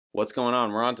What's going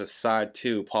on? We're on to side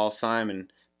 2. Paul Simon,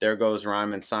 There Goes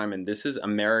Rhymin' Simon. This is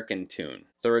American Tune.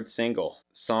 Third single.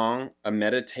 Song, a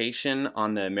meditation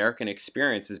on the American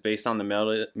experience, is based on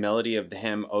the melody of the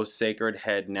hymn O Sacred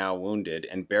Head Now Wounded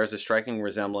and bears a striking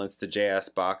resemblance to J.S.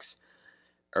 Bach's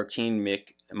Erkeen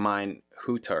Mick Mein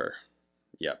Hooter.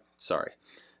 Yep, sorry.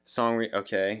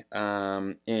 Okay. In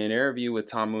an interview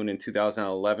with Tom Moon in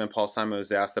 2011, Paul Simon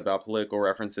was asked about political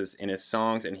references in his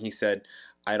songs, and he said,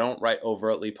 I don't write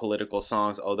overtly political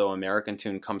songs, although American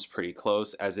Tune comes pretty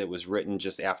close, as it was written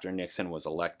just after Nixon was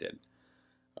elected.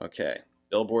 Okay.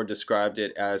 Billboard described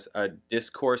it as a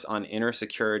discourse on inner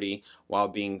security while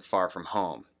being far from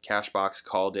home. Cashbox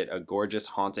called it a gorgeous,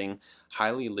 haunting,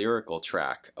 highly lyrical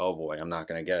track. Oh boy, I'm not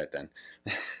going to get it then.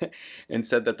 And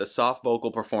said that the soft vocal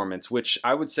performance, which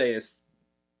I would say is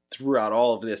throughout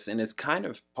all of this, and it's kind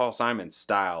of Paul Simon's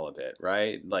style a bit,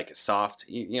 right? Like soft,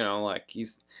 you know, like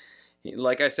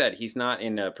like I said, he's not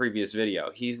in a previous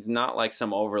video. He's not like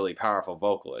some overly powerful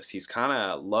vocalist. He's kind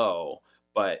of low,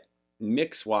 but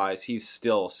mix-wise, he's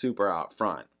still super out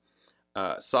front.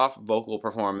 Soft vocal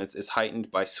performance is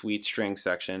heightened by sweet string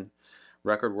section.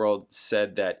 Record World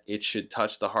said that it should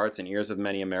touch the hearts and ears of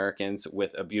many Americans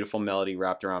with a beautiful melody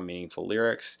wrapped around meaningful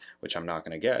lyrics, which I'm not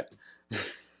going to get.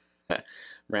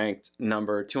 Ranked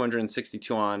number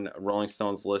 262 on Rolling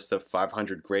Stone's list of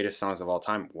 500 greatest songs of all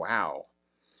time. Wow.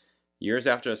 Years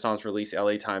after the song's release,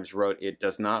 LA Times wrote, it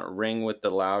does not ring with the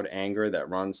loud anger that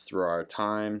runs through our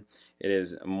time. It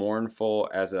is mournful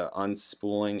as a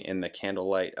unspooling in the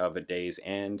candlelight of a day's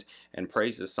end, and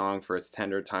praised the song for its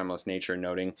tender, timeless nature,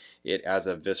 noting it as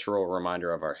a visceral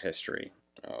reminder of our history.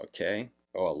 Okay.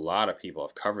 Oh, a lot of people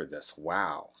have covered this.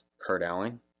 Wow. Kurt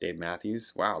Elling, Dave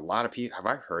Matthews. Wow, a lot of people. Have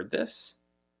I heard this?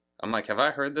 I'm like, have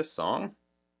I heard this song?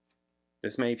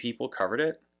 This many people covered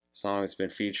it? Song has been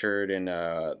featured in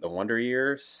The Wonder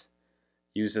Years,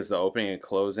 used as the opening and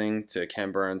closing to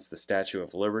Ken Burns' The Statue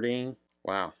of Liberty.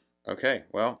 Wow. Okay,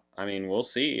 well, I mean, we'll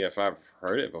see if I've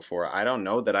heard it before. I don't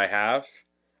know that I have.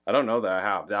 I don't know that I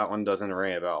have. That one doesn't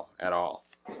ring a bell at all.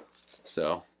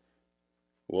 So,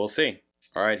 we'll see.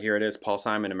 All right, here it is. Paul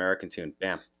Simon, American Tune.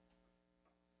 Bam.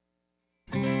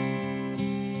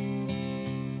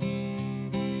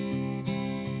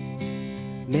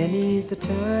 Many's the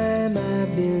time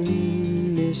I've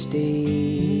been mistaken,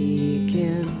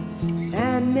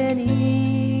 and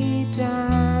many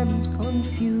times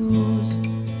confused.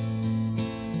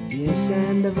 Yes,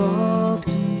 and I've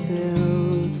often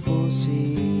felt forsaken,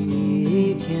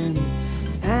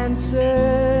 and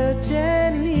certainly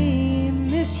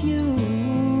misused.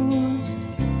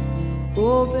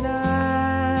 Oh, but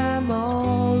I'm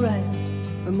alright,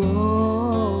 I'm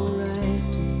alright,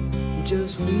 I'm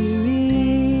just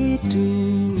weary to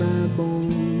my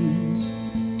bones.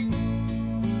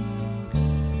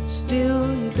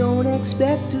 Still, you don't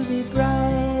expect to be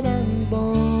bright and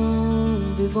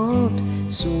bon vivant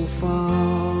so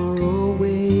far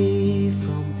away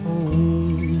from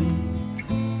home,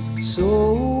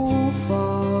 so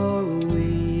far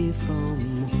away from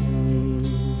home.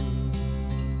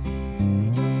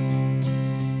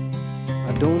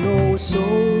 I don't know a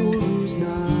soul who's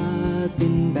not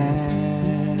been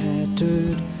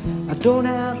battered. I don't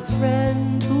have a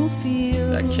friend who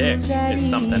feels that kick is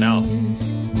something else.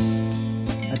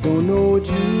 I don't know a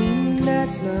dream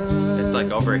that's not. It's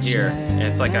like over here.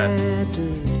 It's like a.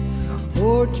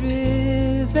 Or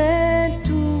driven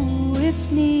to its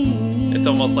knees. It's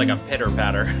almost like a pitter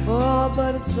patter. Oh,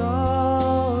 but it's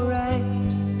alright.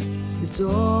 It's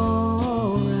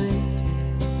alright.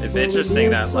 It's interesting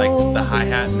that like the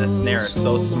hi-hat and the snare is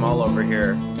so small over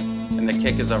here, and the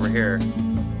kick is over here.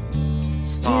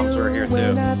 Toms are here too.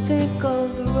 When I think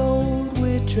of the road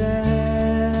we're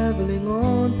traveling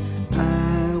on,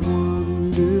 I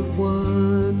wonder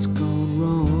what's gone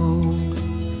wrong.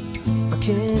 I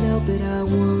can't help it, I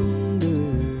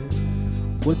wonder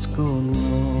what's gone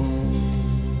wrong.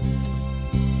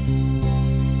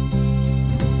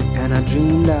 And I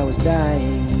dreamed I was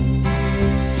dying.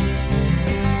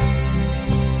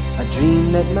 I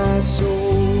dreamed that my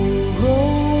soul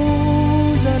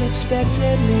rose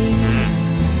unexpectedly.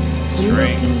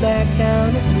 Looking back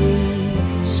down at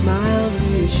me, smiled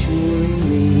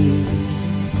reassuringly.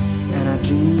 And I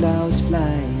dreamed I was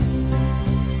flying,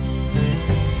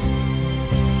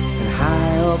 and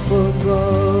high up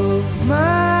above, my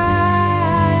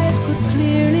eyes could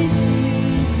clearly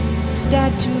see the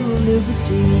Statue of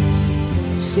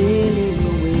Liberty sailing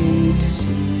away to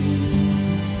sea.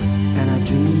 And I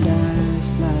dreamed I was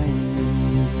flying.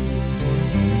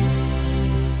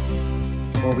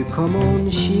 Or we come on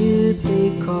the ship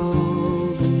they call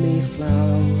the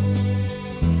Mayflower.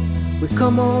 We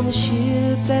come on the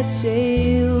ship that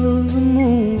sails the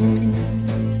moon.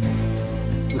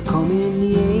 We come in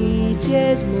the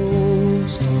age's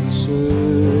most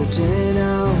uncertain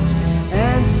hours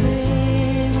and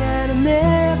sing an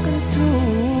American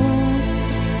tune.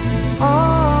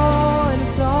 Oh, and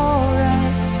it's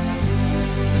alright.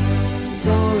 It's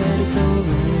alright, it's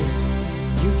alright.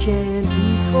 You can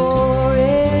be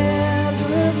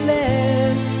forever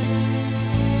blessed.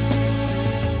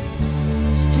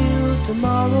 Still,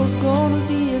 tomorrow's gonna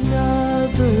be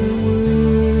another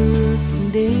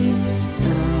working day,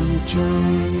 and I'm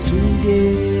trying to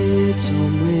get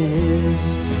some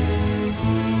rest.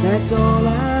 That's all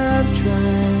I'm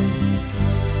trying,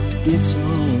 to get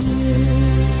some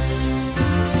rest.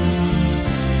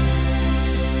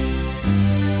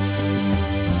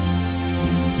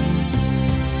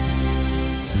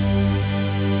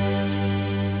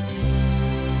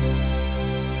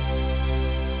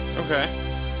 Okay.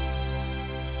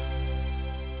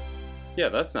 Yeah,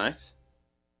 that's nice.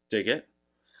 Dig it.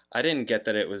 I didn't get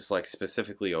that it was like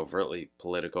specifically overtly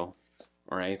political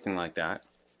or anything like that.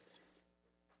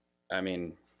 I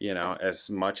mean, you know, as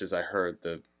much as I heard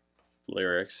the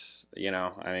lyrics, you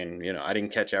know, I mean, you know, I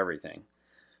didn't catch everything.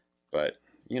 But,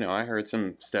 you know, I heard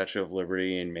some Statue of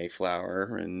Liberty and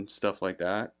Mayflower and stuff like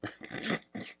that.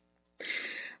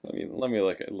 let me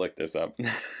look this up.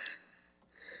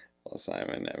 Paul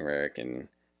Simon American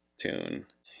tune.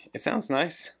 It sounds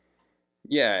nice.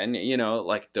 Yeah, and you know,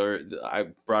 like I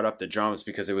brought up the drums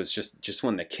because it was just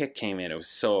when the kick came in, it was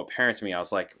so apparent to me. I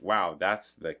was like, wow,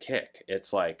 that's the kick.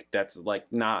 It's like, that's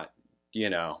like not, you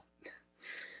know,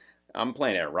 I'm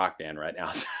playing in a rock band right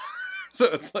now, so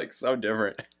it's like so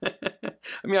different. I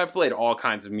mean, I've played all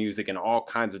kinds of music and all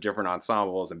kinds of different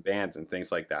ensembles and bands and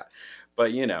things like that.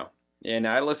 But you know, and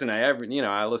I listen to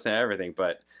everything,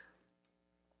 but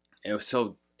it was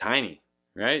so tiny.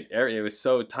 Right? It was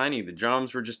so tiny. The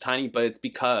drums were just tiny, but it's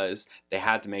because they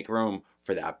had to make room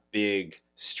for that big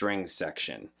string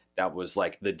section. That was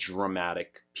like the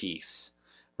dramatic piece,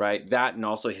 right? That and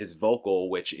also his vocal,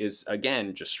 which is,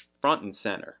 again, just front and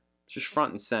center. Just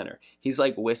front and center. He's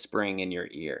like whispering in your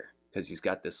ear because he's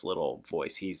got this little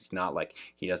voice. He's not like,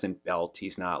 he doesn't belt.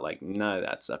 He's not like none of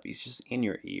that stuff. He's just in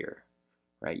your ear,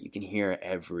 right? You can hear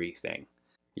everything.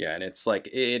 Yeah, and it's like,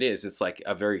 it's like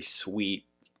a very sweet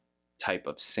type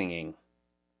of singing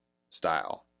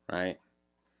style, right?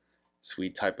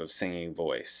 Sweet type of singing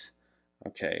voice.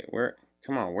 Okay,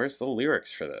 come on, where's the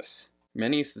lyrics for this?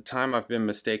 Many's the time I've been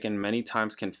mistaken, many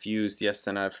times confused, yes,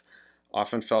 and I've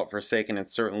often felt forsaken and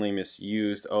certainly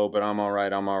misused. Oh, but I'm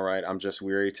alright, I'm just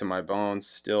weary to my bones.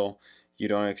 Still, you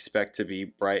don't expect to be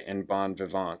bright and bon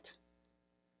vivant.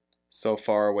 So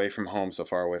far away from home, so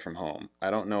far away from home.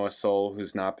 I don't know a soul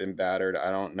who's not been battered.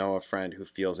 I don't know a friend who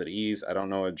feels at ease. I don't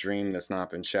know a dream that's not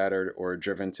been shattered or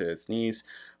driven to its knees.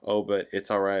 Oh, but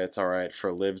it's alright,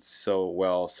 for lived so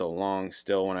well, so long.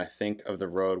 Still, when I think of the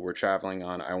road we're traveling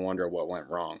on, I wonder what went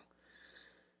wrong.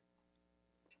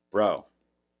 Bro,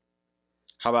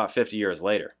 how about 50 years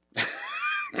later?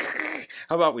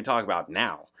 How about we talk about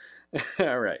now?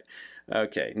 Alright,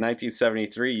 okay,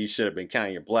 1973, you should have been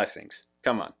counting your blessings.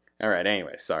 Come on. All right,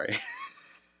 anyway, sorry.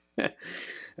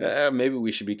 Maybe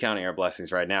we should be counting our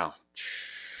blessings right now.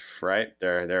 Right?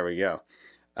 There we go.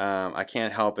 I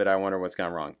can't help it. I wonder what's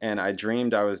gone wrong. And I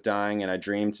dreamed I was dying, and I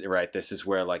dreamed, right, this is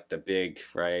where like the big,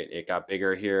 right, it got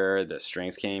bigger here, the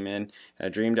strings came in. And I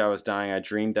dreamed I was dying. I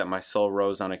dreamed that my soul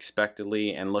rose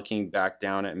unexpectedly and looking back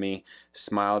down at me,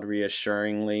 smiled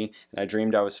reassuringly. And I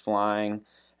dreamed I was flying,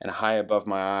 and high above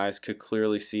my eyes could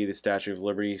clearly see the Statue of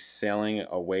Liberty sailing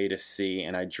away to sea,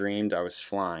 and I dreamed I was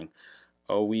flying.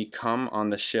 Oh, we come on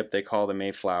the ship they call the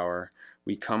Mayflower.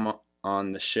 We come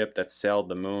on the ship that sailed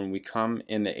the moon. We come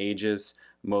in the age's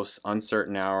most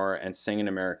uncertain hour and sing an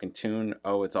American tune.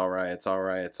 Oh, it's alright, it's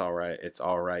alright, it's alright, it's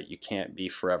alright. You can't be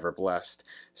forever blessed.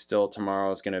 Still,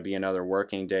 tomorrow is going to be another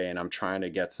working day, and I'm trying to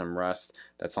get some rest.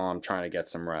 That's all, I'm trying to get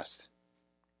some rest.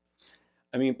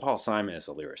 I mean, Paul Simon is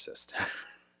a lyricist.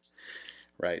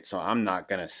 Right, so I'm not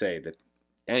gonna say that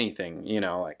anything, you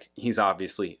know, like, he's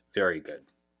obviously very good,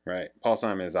 right? Paul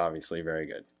Simon is obviously very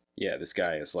good. Yeah, this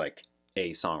guy is like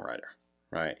a songwriter,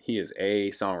 right? He is a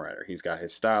songwriter. He's got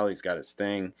his style, he's got his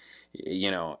thing,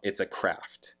 you know, it's a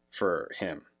craft for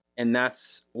him. And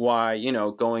that's why, you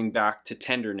know, going back to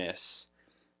Tenderness,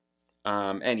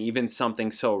 and even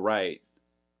Something So Right,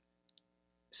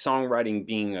 songwriting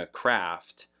being a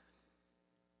craft.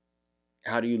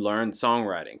 How do you learn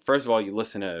songwriting? First of all, you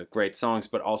listen to great songs,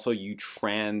 but also you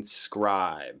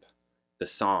transcribe the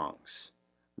songs,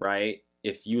 right?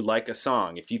 if you like a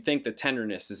song, if you think The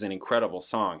Tenderness is an incredible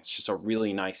song, it's just a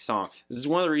really nice song. This is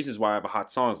one of the reasons why I have a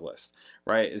hot songs list,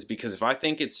 right? Is because if I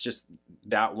think it's just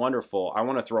that wonderful, I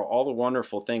want to throw all the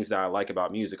wonderful things that I like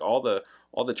about music, all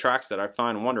the tracks that I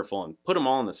find wonderful, and put them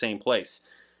all in the same place,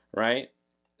 right?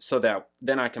 So that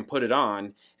then I can put it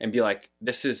on and be like,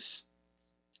 this is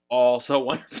all so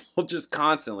wonderful just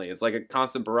constantly. It's like a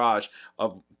constant barrage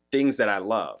of things that I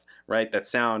love, right? That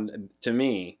sound to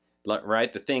me,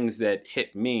 right? The things that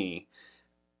hit me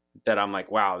that I'm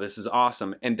like, wow, this is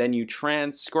awesome. And then you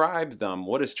transcribe them.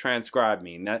 What does transcribe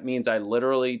mean? That means I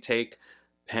literally take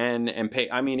pen and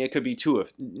paper. I mean, it could be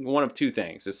one of two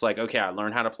things. It's like, okay, I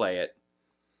learned how to play it,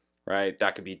 right?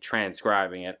 That could be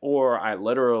transcribing it. Or I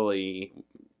literally,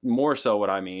 more so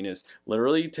what I mean is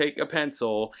literally take a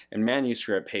pencil and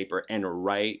manuscript paper and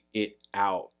write it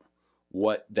out.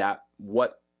 What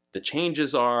the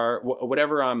changes are,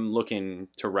 whatever I'm looking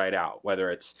to write out, whether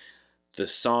it's the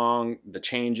song, the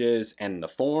changes, and the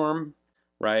form,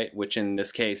 right? Which in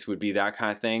this case would be that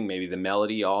kind of thing. Maybe the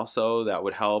melody also, that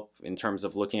would help in terms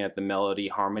of looking at the melody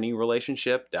harmony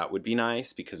relationship. That would be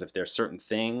nice, because if there's certain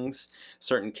things,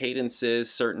 certain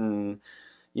cadences, certain,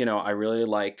 you know, I really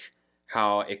like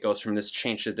how it goes from this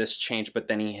change to this change, but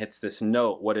then he hits this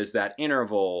note. What is that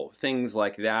interval? Things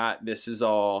like that. This is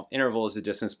all, interval is the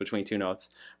distance between two notes,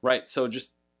 right? So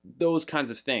just those kinds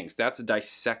of things. That's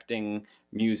dissecting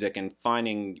music and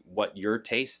finding what your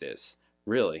taste is,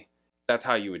 really. That's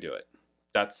how you would do it.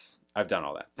 I've done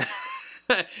all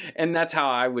that. And that's how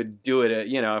I would do it,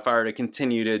 you know, if I were to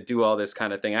continue to do all this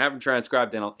kind of thing. I haven't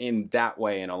transcribed in that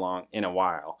way in a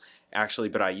while, actually,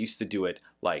 but I used to do it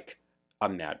like a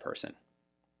mad person,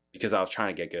 because I was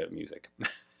trying to get good at music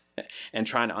and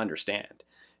trying to understand,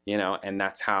 you know, and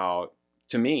that's how,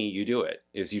 to me, you do it,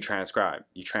 is you transcribe.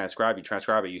 You transcribe.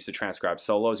 I used to transcribe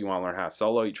solos. You want to learn how to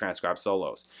solo, you transcribe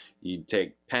solos. You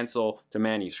take pencil to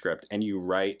manuscript and you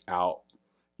write out,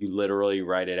 you literally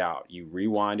write it out. You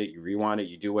rewind it,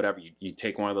 you do whatever. You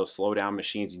take one of those slow down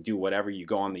machines, you do whatever, you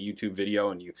go on the YouTube video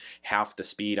and you half the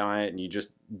speed on it and you just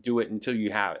do it until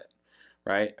you have it,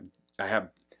 right? I have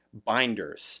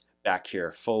binders back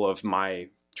here full of my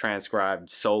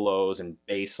transcribed solos and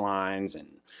bass lines and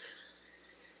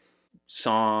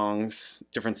songs,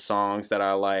 different songs that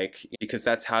I like, because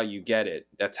that's how you get it.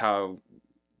 That's how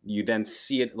you then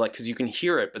see it, like, because you can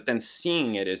hear it, but then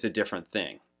seeing it is a different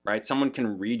thing, right? Someone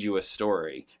can read you a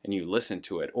story and you listen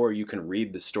to it, or you can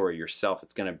read the story yourself.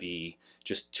 It's going to be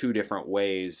just two different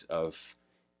ways of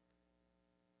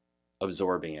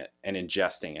absorbing it and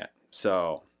ingesting it.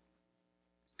 So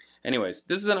anyways,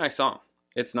 this is a nice song.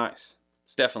 It's nice.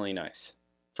 It's definitely nice,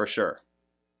 for sure.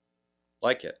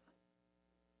 Like it.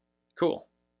 Cool.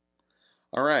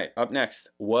 All right, up next,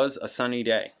 Was a Sunny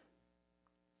Day.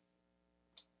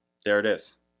 There it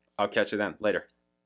is. I'll catch you then. Later.